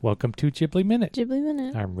Welcome to Ghibli Minute. Ghibli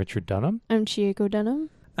Minute. I'm Richard Dunham. I'm Chieko Dunham.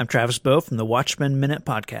 I'm Travis Bowe from the Watchmen Minute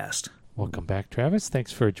Podcast. Welcome back, Travis.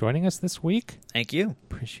 Thanks for joining us this week. Thank you.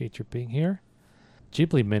 Appreciate your being here.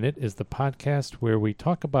 Ghibli Minute is the podcast where we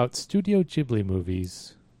talk about Studio Ghibli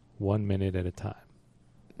movies 1 minute at a time.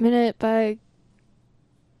 Minute by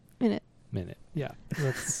minute. Minute. Yeah.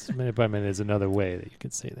 That's minute by minute is another way that you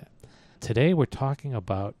could say that. Today we're talking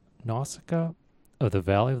about Nausicaa of the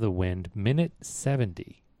Valley of the Wind, Minute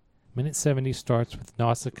 70. Minute 70 starts with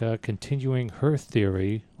Nausicaa continuing her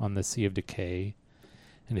theory on the Sea of Decay,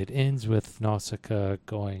 and it ends with Nausicaa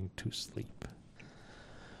going to sleep.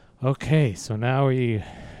 Okay, so now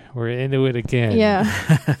we're into it again. Yeah.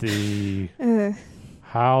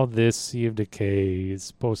 How this Sea of Decay is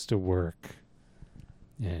supposed to work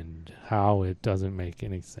and how it doesn't make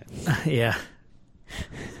any sense. Yeah.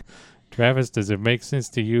 Travis, does it make sense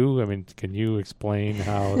to you? I mean, can you explain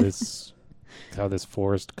how this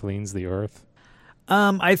forest cleans the earth?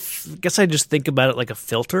 Guess I just think about it like a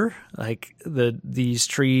filter, like these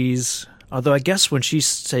trees. Although I guess when she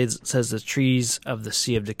says the trees of the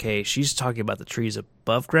Sea of Decay, she's talking about the trees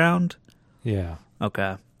above ground. Yeah.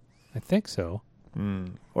 Okay. I think so.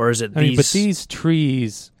 Or is it I mean, but these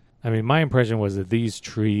trees, I mean, my impression was that these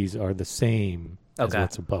trees are the same as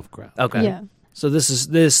what's above ground. Okay. Yeah. So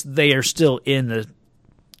they are still in the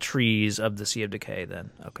trees of the Sea of Decay then.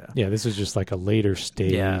 Okay. Yeah, this is just like a later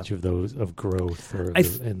stage of growth or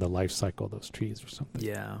in the life cycle of those trees or something.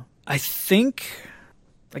 Yeah. I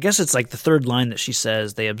guess it's like the third line that she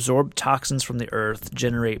says, they absorb toxins from the earth,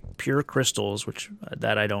 generate pure crystals, which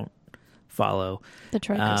that I don't follow. The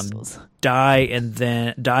tricrystals. Die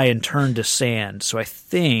and turn to sand. So I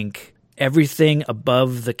think everything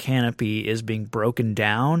above the canopy is being broken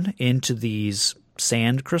down into these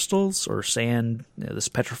sand crystals or sand, this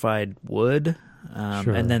petrified wood.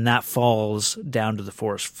 Sure. And then that falls down to the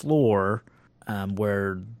forest floor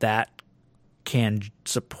where that can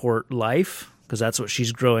support life because that's what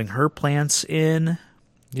she's growing her plants in.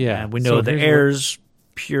 Yeah. And we know the air's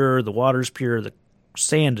pure, the water's pure, the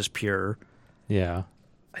sand is pure. Yeah.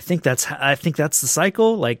 I think that's the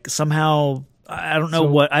cycle. Like somehow I don't know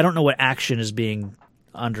what action is being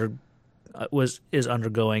is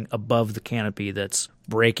undergoing above the canopy that's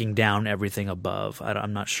breaking down everything above.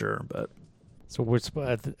 I'm not sure, but so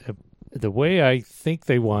the way I think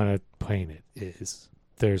they want to paint it is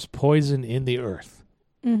there's poison in the earth.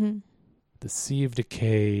 Mm-hmm. The Sea of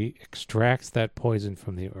Decay extracts that poison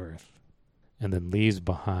from the earth and then leaves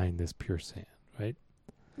behind this pure sand, right?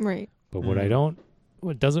 Right. But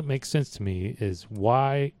what doesn't make sense to me is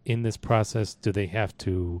why in this process do they have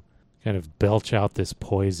to kind of belch out this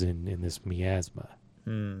poison in this miasma?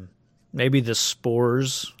 Maybe the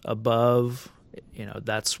spores above,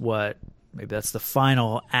 maybe that's the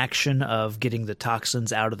final action of getting the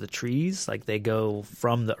toxins out of the trees. Like they go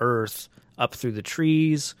from the earth up through the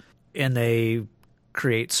trees and they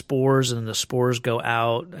create spores and the spores go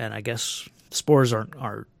out. And I guess spores aren't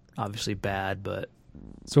obviously bad, but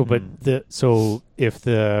if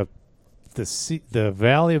the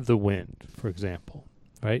Valley of the Wind, for example,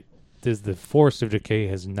 right? The Forest of Decay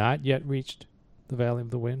has not yet reached the Valley of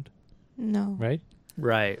the Wind. No. Right?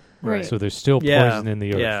 Right. So there's still poison in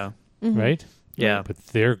the earth. Yeah. Mm-hmm. Right? Yeah. But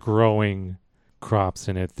they're growing crops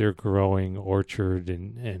in it. They're growing orchard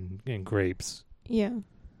and grapes. Yeah.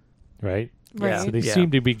 Right? Right. So they seem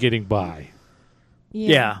to be getting by.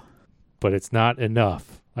 Yeah. But it's not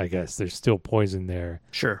enough, I guess. There's still poison there.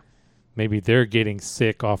 Sure. Maybe they're getting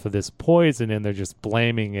sick off of this poison and they're just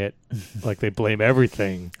blaming it like they blame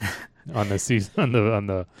everything on the sea on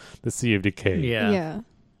the Sea of Decay. Yeah. Yeah.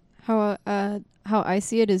 How I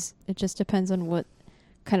see it is it just depends on what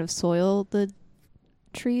kind of soil the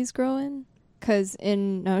trees grow in. Because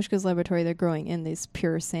in Nausicaa's laboratory, they're growing in this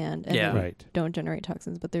pure sand and they don't generate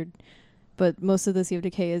toxins. But most of the Sea of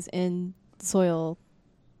Decay is in soil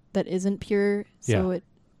that isn't pure, so it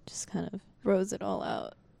just kind of throws it all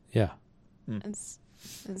out. Yeah. It's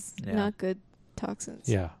not good toxins.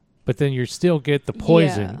 Yeah. But then you still get the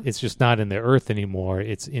poison. Yeah. It's just not in the earth anymore.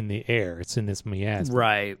 It's in the air. It's in this miasma.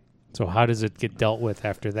 Right. So how does it get dealt with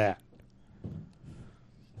after that?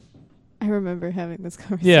 I remember having this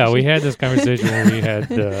conversation. Yeah, we had this conversation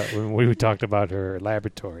when we talked about her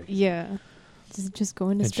laboratory. Yeah. Does it just go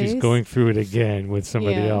into space? And she's going through it again with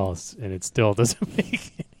somebody else, and it still doesn't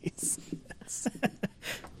make any sense.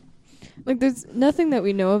 Like, there's nothing that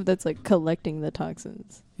we know of that's, like, collecting the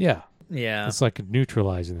toxins. Yeah. Yeah. It's like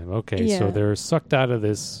neutralizing them. Okay, so they're sucked out of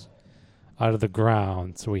the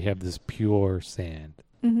ground, so we have this pure sand.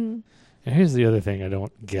 Mm-hmm. And here's the other thing I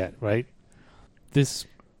don't get, right? This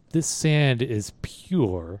sand is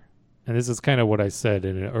pure, and this is kind of what I said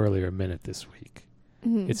in an earlier minute this week.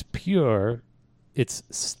 Mhm. It's pure, it's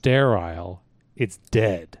sterile, it's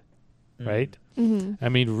dead, right? Mhm. I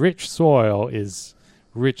mean, rich soil is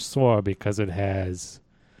rich soil because it has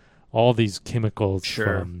all these chemicals Sure.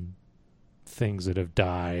 from things that have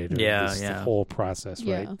died. Or Yeah, this yeah. whole process,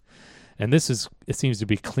 right? Yeah. And it seems to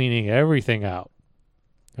be cleaning everything out,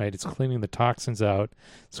 right? It's cleaning the toxins out.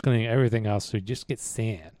 It's cleaning everything else. So you just get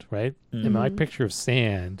sand, right? Mm. And my Mhm. picture of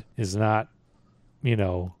sand is not,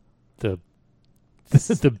 the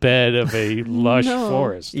the bed of a lush No.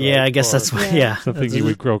 forest. Yeah, right? I guess Or that's what. Yeah. Yeah, something There's you a-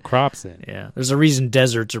 would grow crops in. Yeah, there's a reason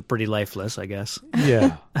deserts are pretty lifeless, I guess.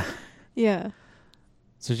 Yeah. Yeah.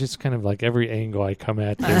 So just kind of like every angle I come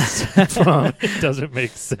at this from, it doesn't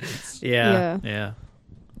make sense. Yeah.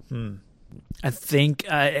 I think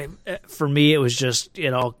for me, it was just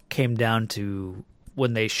it all came down to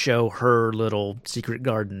when they show her little secret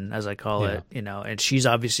garden, as I call Yeah. it, and she's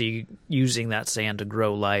obviously using that sand to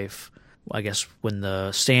grow life. I guess when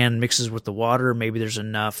the sand mixes with the water, maybe there's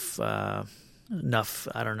enough. I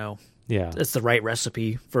don't know. Yeah. It's the right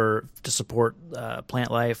recipe to support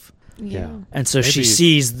plant life. Yeah. And so she Maybe it's-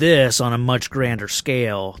 sees this on a much grander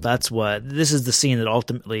scale. This is the scene that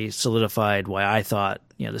ultimately solidified why I thought,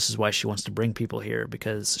 this is why she wants to bring people here,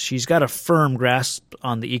 because she's got a firm grasp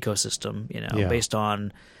on the ecosystem, Yeah. based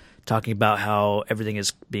on talking about how everything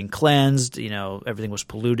is being cleansed, everything was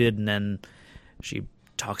polluted. And then she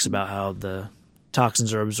talks about how the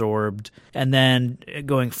toxins are absorbed. And then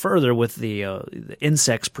going further with the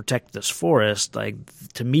insects protect this forest, like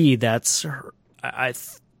to me, that's her. I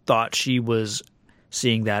thought she was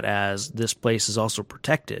seeing that as this place is also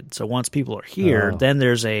protected. So once people are here, Oh. then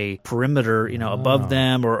there's a perimeter, above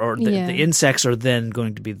them, or Yeah. the insects are then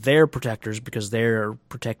going to be their protectors because they're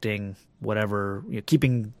protecting whatever,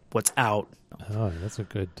 keeping what's out. Oh, that's a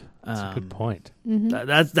good point.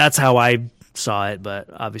 Mhm. That's how I saw it, but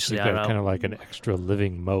obviously You've I don't got know. kind of like an extra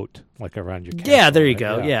living moat, like around your castle. Yeah, there you right?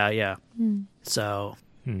 go. Yeah. Mm. So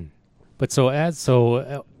But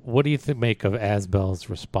what do you make of Asbel's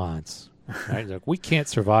response? Right? Like, we can't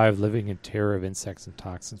survive living in terror of insects and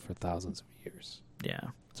toxins for thousands of years. yeah.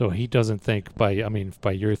 So he doesn't think by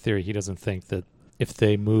your theory, he doesn't think that if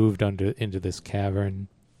they moved into this cavern,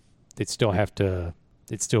 they'd still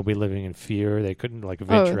be living in fear. They couldn't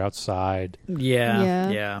venture outside. Yeah.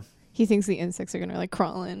 Yeah. He thinks the insects are gonna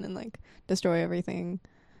crawl in and destroy everything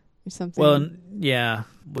or something. Well, yeah.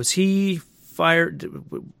 Was he fired?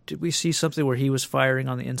 Did we see something where he was firing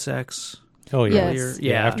on the insects? Oh yeah, Yes.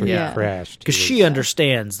 Yeah, after yeah. he crashed, Because he she was-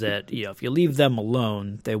 understands that if you leave them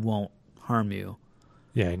alone, they won't harm you.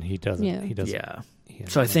 yeah, and he doesn't. Yeah. He doesn't. Yeah. he-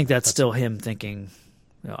 So I think that's still him thinking.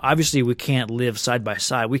 Obviously, we can't live side by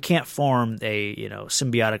side. We can't form a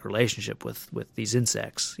symbiotic relationship with these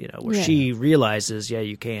insects. Where Yeah. she realizes,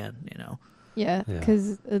 you can. yeah, Yeah.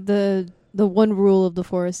 because the one rule of the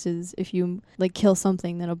forest is if you kill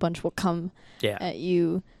something, then a bunch will come Yeah. at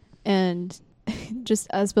you, and just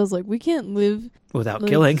Asbel's we can't live Without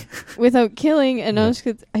Like- killing. without killing, and Yeah.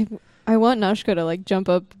 Naushka, I want Naushka to jump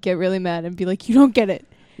up, get really mad, and be like, "You don't get it.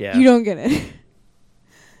 Yeah. You don't get it."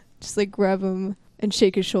 Just grab him and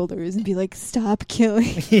shake his shoulders and be like, "Stop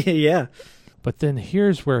killing." Yeah. But then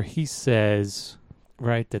here's where he says,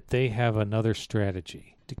 right, that they have another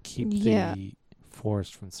strategy to keep Yeah. the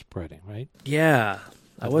forest from spreading, right? Yeah.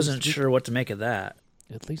 I At wasn't least we- sure what to make of that.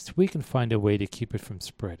 At least we can find a way to keep it from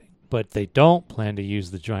spreading. But they don't plan to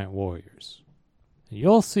use the giant warriors.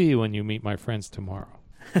 You'll see when you meet my friends tomorrow.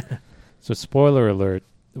 So spoiler alert,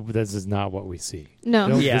 this is not what we see. No.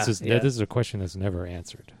 No, Yeah, this yeah. is a question that's never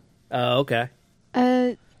answered. Oh, okay.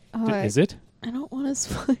 Is it? I don't want to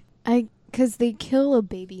spoil. Because they kill a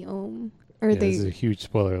baby ohm, or Yeah, they. this is a huge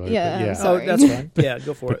spoiler alert. Yeah, but I'm yeah. sorry. Oh, that's fine. Yeah,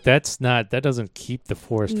 go for But it. that doesn't keep the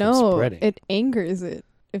forest from No, spreading. it angers it.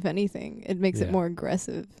 If anything, it makes Yeah. it more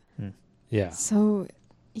aggressive. yeah. So,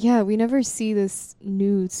 yeah, we never see this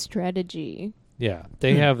new strategy. Yeah,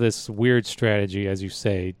 they have this weird strategy, as you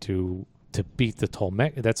say, to beat the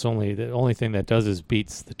Tolmec. That's the only thing that does is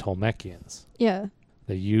beats the Tolmecians. Yeah,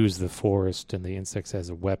 They use the forest and the insects as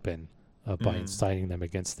a weapon by Mm. inciting them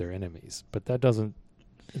against their enemies. But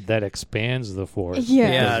that expands the forest.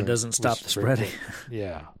 Yeah. Yeah, it doesn't stop the restrict spreading. it.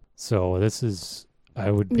 Yeah. So this is. I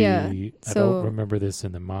would be. Yeah, I so- don't remember this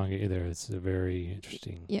in the manga either. It's a very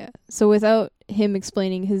interesting. yeah. So without him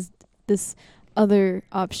explaining this other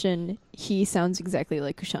option, he sounds exactly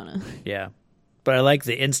like Kushana. Yeah. But I like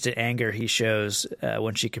the instant anger he shows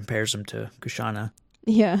when she compares him to Kushana.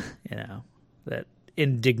 Yeah, That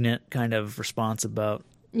indignant kind of response about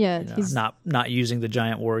yeah. not using the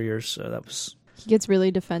giant warriors. So that was He gets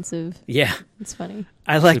really defensive. Yeah. It's funny.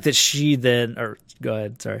 I like that she then, or go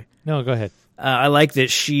ahead, sorry. No, go ahead. I like that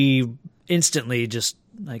she instantly just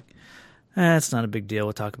like, it's not a big deal.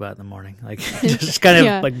 We'll talk about it in the morning. Like, just kind of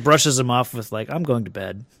Yeah. like brushes him off with like, I'm going to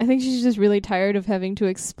bed. I think she's just really tired of having to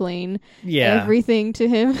explain Yeah. everything to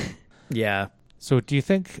him. Yeah. So do you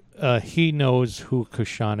think he knows who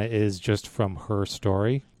Kushana is just from her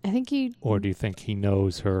story? I think he... Or do you think he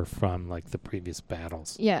knows her from like the previous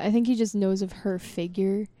battles? Yeah, I think he just knows of her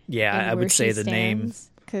figure. Yeah. I would say the name.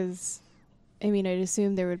 Because, I mean, I'd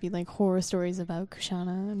assume there would be like horror stories about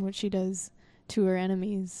Kushana and what she does to her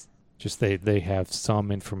enemies. Just they have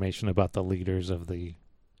some information about the leaders of the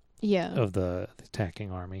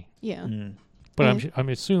attacking army. Yeah. Mm. But I'm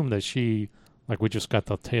assuming that she, like, we just got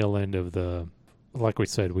the tail end of the, like we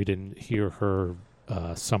said, we didn't hear her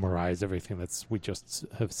summarize everything we just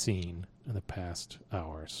have seen in the past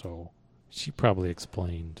hour. So she probably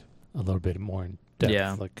explained a little bit more in depth.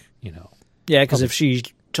 Yeah. Like, Yeah. Because if she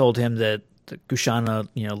told him that Kushana,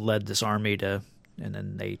 led this army and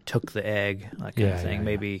then they took the egg, that kind of thing,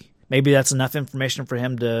 maybe that's enough information for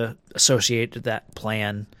him to associate that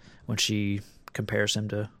plan when she compares him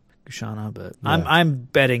to Kushana. But Yeah. I'm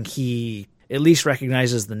betting he at least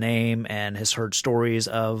recognizes the name and has heard stories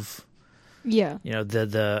of, Yeah.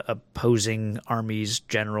 the opposing army's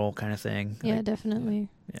general kind of thing. Yeah, Like, definitely.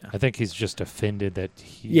 yeah. I think he's just offended that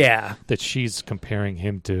that she's comparing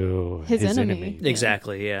him to His his enemy. enemy. Yeah.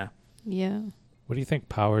 Exactly. Yeah. Yeah. What do you think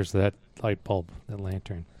powers that light bulb, that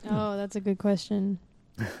lantern? Oh, that's a good question.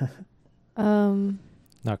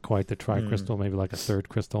 Not quite the tri-crystal, maybe like a third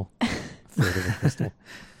crystal. Third of a crystal.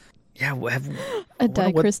 Yeah. A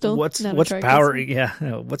dicrystal. What's not a tricrystal. powering? Yeah.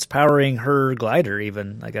 What's powering her glider?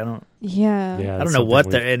 Even like I don't. Yeah. Yeah, I that's don't know what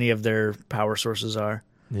something any of their power sources are.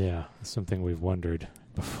 Yeah, it's something we've wondered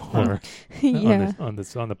before Yeah. on the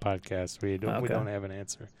podcast. We don't have an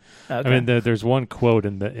answer. Okay. I mean, there's one quote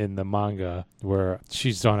in the manga where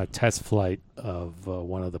she's on a test flight of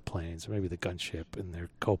one of the planes, or maybe the gunship, and their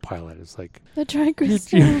co-pilot is like, The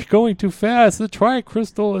tricrystal. "You're going too fast. The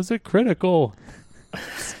tri-crystal is critical."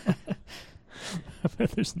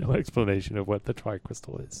 There's no explanation of what the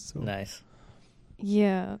tri-crystal is. So. Nice.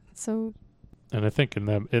 Yeah. So And I think in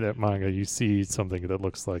that manga, you see something that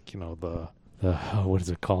looks like, the what is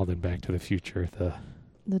it called in Back to the Future? The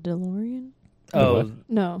DeLorean? Oh,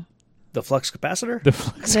 No. the flux capacitor? the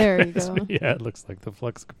flux There you capacitor. go. Yeah, it looks like the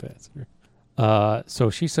flux capacitor. So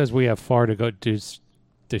she says we have far to go. Does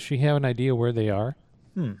she have an idea where they are?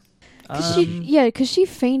 Because she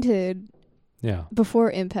fainted Yeah.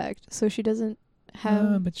 before impact, so she doesn't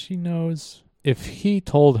have... But she knows. If he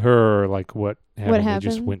told her, like, what happened, they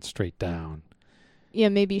just happened? went straight down. Yeah,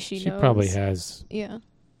 maybe she knows. Probably has. Yeah.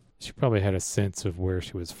 She probably had a sense of where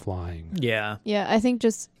she was flying. Yeah. Yeah, I think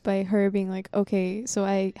just by her being like, okay, so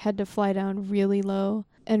I had to fly down really low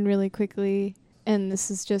and really quickly, and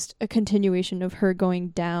this is just a continuation of her going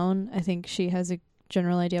down. I think she has a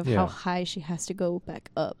general idea of how high she has to go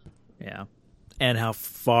back up. Yeah. And how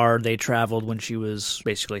far they traveled when she was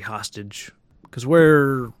basically hostage. Because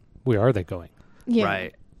where are they going? Yeah.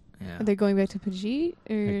 Right. Yeah. Are they going back to Pajit?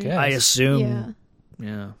 Or... I guess. I assume. Yeah.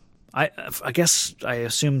 Yeah. I guess I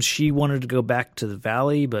assumed she wanted to go back to the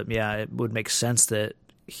valley, but yeah, it would make sense that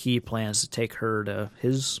he plans to take her to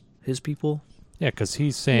his people. Yeah, because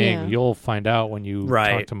he's saying you'll find out when you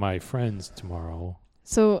talk to my friends tomorrow.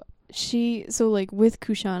 So like with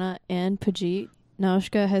Kushana and Pajit,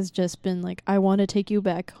 Naushka has just been like, I want to take you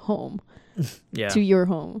back home. Yeah. To your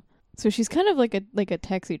home. So she's kind of like a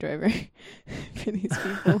taxi driver for these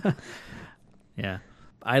people. Yeah.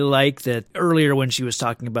 I like that earlier when she was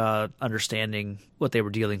talking about understanding what they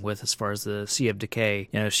were dealing with as far as the Sea of Decay.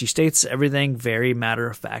 She states everything very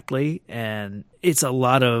matter-of-factly, and it's a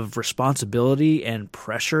lot of responsibility and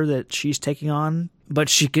pressure that she's taking on. But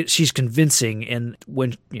she's convincing, and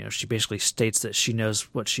when she basically states that she knows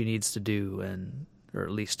what she needs to do, or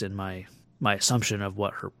at least in my assumption of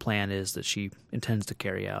what her plan is that she intends to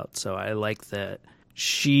carry out. So I like that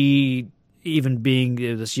she, even being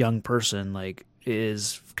this young person, like,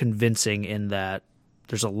 is convincing in that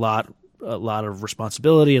there's a lot of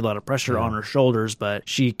responsibility, a lot of pressure on her shoulders, but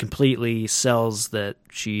she completely sells that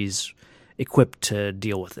she's equipped to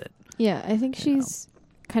deal with it. Yeah, I think she's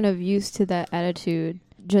kind of used to that attitude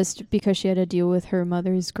just because she had to deal with her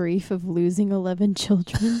mother's grief of losing 11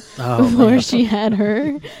 children before she had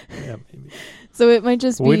her. Yeah, maybe. So it might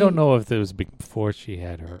just be... We don't know if it was before she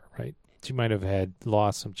had her, right? She might have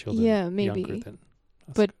lost some children younger than...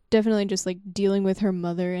 But definitely just like dealing with her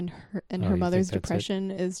mother and her mother's think that's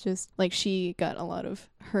depression is just like she got a lot of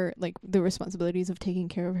her, like the responsibilities of taking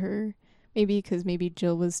care of her Maybe because maybe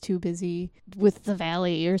Jill was too busy with the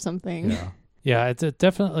valley or something. Yeah. Yeah, it's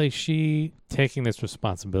definitely she taking this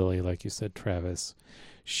responsibility, like you said, Travis.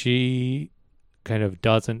 She kind of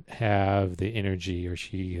doesn't have the energy, or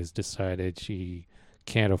she has decided she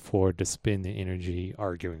can't afford to spend the energy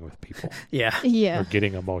arguing with people Yeah. Yeah. or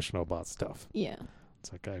getting emotional about stuff. Yeah.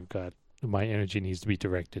 It's like my energy needs to be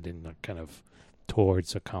directed in kind of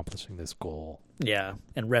towards accomplishing this goal. Yeah.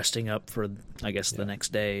 And resting up for, I guess, the next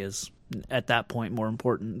day is at that point more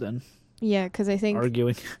important than Yeah, because I think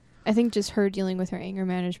arguing. just her dealing with her anger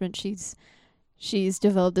management, she's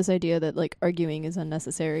developed this idea that like arguing is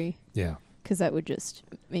unnecessary Yeah. because that would just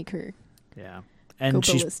make her Yeah. go And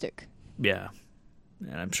she's, ballistic. yeah.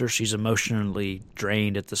 And I'm sure she's emotionally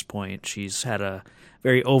drained at this point. She's had a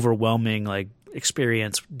very overwhelming like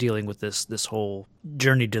experience dealing with this whole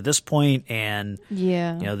journey to this point, and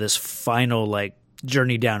Yeah. you know, this final like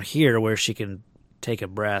journey down here where she can take a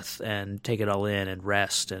breath and take it all in and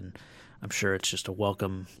rest. And I'm sure it's just a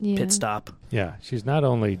welcome Yeah. pit stop. Yeah. She's not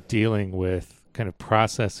only dealing with kind of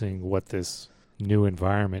processing what this new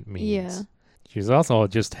environment means. Yeah. She's also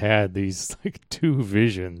just had these like 2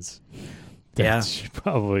 visions that Yeah. she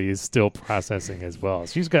probably is still processing as well.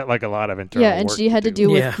 She's got like a lot of internal Yeah, and work she had to do.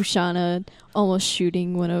 deal with Yeah. Kushana almost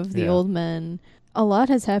shooting one of the Yeah. old men. A lot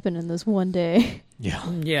has happened in this one day.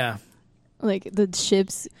 Yeah. Yeah. Like the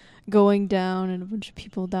ships going down and a bunch of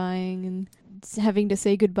people dying and having to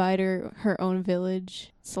say goodbye to her own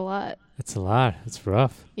village. It's a lot. It's a lot. It's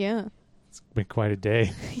rough. Yeah. It's been quite a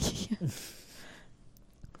day. Yeah.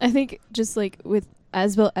 I think just like with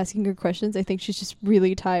Asbel asking her questions, I think she's just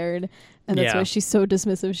really tired, and that's Yeah. why she's so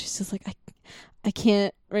dismissive. She's just like, I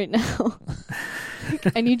can't right now.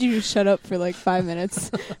 I need you to shut up for like 5 minutes,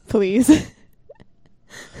 please.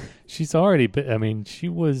 She's already been, I mean, she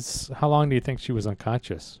was, how long do you think she was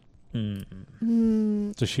unconscious?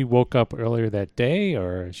 Mm. So she woke up earlier that day,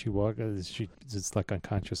 or is she just like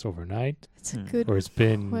unconscious overnight? It's a Hmm. good Or it's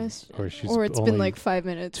been, question. or she's Or it's only been like 5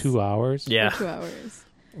 minutes. 2 hours? Or Yeah. 2 hours.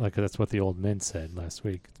 Like that's what the old men said last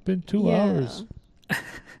week. It's been 2 Yeah. hours.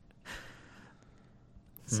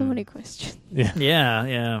 So Hmm. many questions. Yeah. Yeah,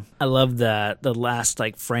 yeah. I love that the last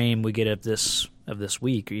like frame we get of this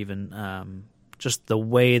week, or even just the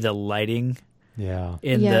way the lighting Yeah.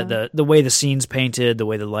 in Yeah. the way the scene's painted, the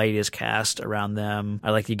way the light is cast around them.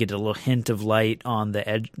 I like you get a little hint of light on the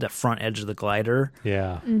edge, the front edge of the glider.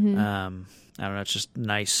 Yeah. Mm-hmm. I don't know, it's just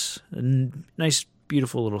nice,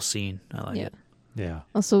 beautiful little scene. I like Yeah. it. Yeah.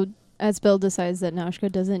 Also, Asbel decides that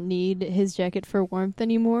Naushka doesn't need his jacket for warmth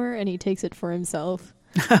anymore, and he takes it for himself.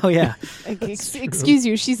 Oh yeah, Like, true. excuse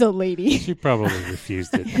you, she's a lady. She probably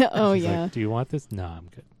refused it. Oh, She's yeah. like, do you want this? No, I'm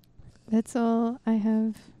good. That's all I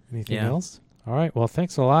have. Anything Yeah. else? All right. Well,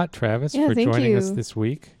 thanks a lot, Travis, Yeah, for thank joining us you. this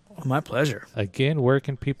week. my pleasure. Again, where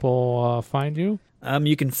can people find you?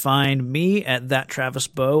 You can find me at That Travis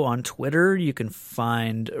Bow on Twitter. You can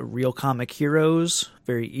find Real Comic Heroes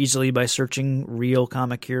very easily by searching Real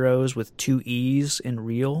Comic Heroes with 2 E's in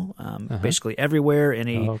Real. Basically everywhere.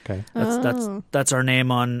 Oh, okay. That's our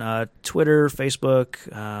name on Twitter, Facebook.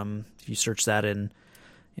 If you search that in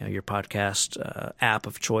your podcast app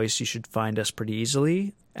of choice, you should find us pretty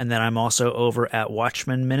easily. And then I'm also over at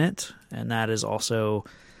Watchmen Minute, and that is also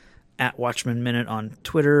at Watchmen Minute on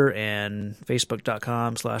Twitter and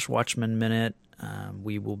Facebook.com/Watchmen Minute.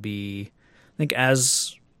 We will be, I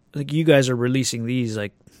think you guys are releasing these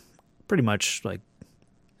like pretty much like,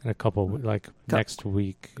 In a couple, like next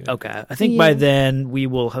week. okay. I think Yeah. by then we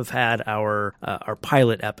will have had our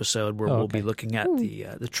pilot episode where Oh, we'll okay. be looking at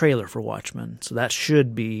the trailer for Watchmen. So that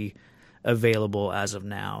should be available as of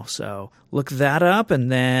now. So look that up,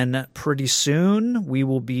 and then pretty soon we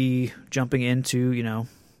will be jumping into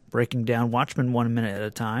breaking down Watchmen 1 minute at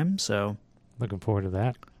a time. So Looking forward to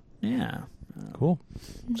that. yeah. Cool.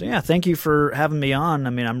 So yeah, thank you for having me on. I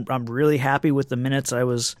mean, I'm really happy with the minutes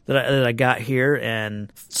that I got here,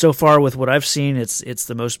 and so far with what I've seen, it's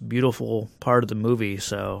the most beautiful part of the movie.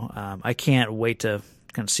 So I can't wait to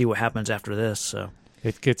kind of see what happens after this. So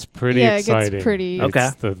It gets pretty Yeah, it gets exciting. pretty Okay.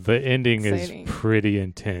 The ending exciting. is pretty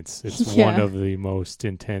intense. It's Yeah. one of the most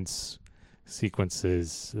intense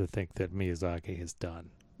sequences I think that Miyazaki has done.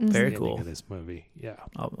 Very The ending cool. of this movie. Yeah.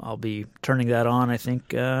 I'll be turning that on. I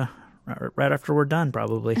think right after we're done,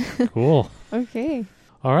 probably. Cool. Okay.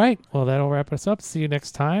 All right. Well, that'll wrap us up. See you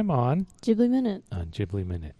next time on Ghibli Minute. Ghibli Minute.